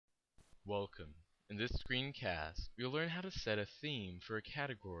Welcome. In this screencast, we'll learn how to set a theme for a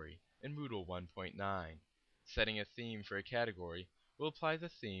category in Moodle 1.9. Setting a theme for a category will apply the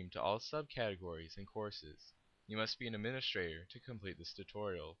theme to all subcategories and courses. You must be an administrator to complete this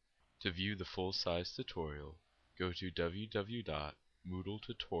tutorial. To view the full-size tutorial, go to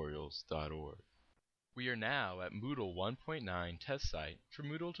www.moodletutorials.org. We are now at Moodle 1.9 test site for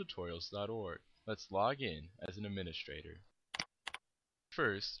moodletutorials.org. Let's log in as an administrator.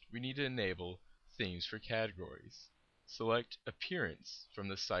 First, we need to enable themes for categories. Select Appearance from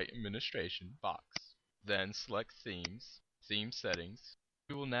the Site Administration box. Then select Themes, Theme Settings.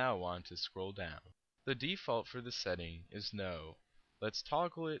 We will now want to scroll down. The default for the setting is No. Let's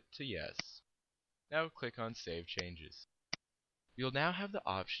toggle it to Yes. Now click on Save Changes. You'll now have the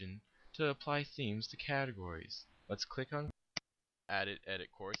option to apply themes to categories. Let's click on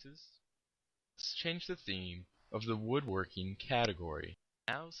Edit Courses. Let's change the theme of the woodworking category.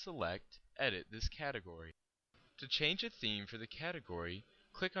 Now select Edit this category. To change a theme for the category,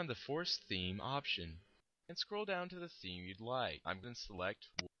 click on the Force Theme option and scroll down to the theme you'd like. I'm going to select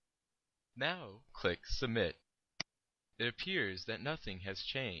Wood. Now click Submit. It appears that nothing has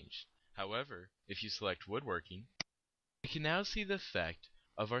changed. However, if you select Woodworking, we can now see the effect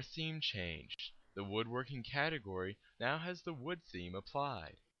of our theme change. The woodworking category now has the wood theme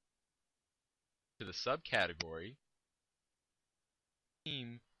applied. To the subcategory,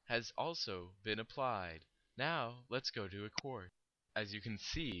 theme has also been applied. Now let's go to a course. As you can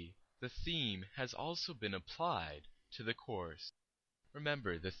see, the theme has also been applied to the course.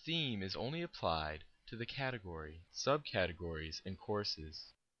 Remember, the theme is only applied to the category, subcategories, and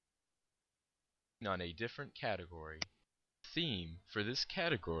courses. On a different category, the theme for this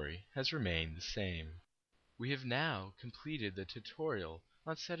category has remained the same. We have now completed the tutorial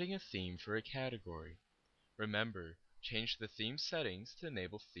on setting a theme for a category. Remember, change the theme settings to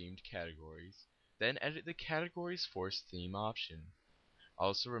enable themed categories, then edit the category's force theme option.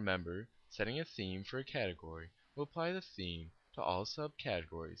 Also remember, setting a theme for a category will apply the theme to all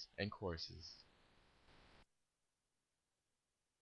subcategories and courses.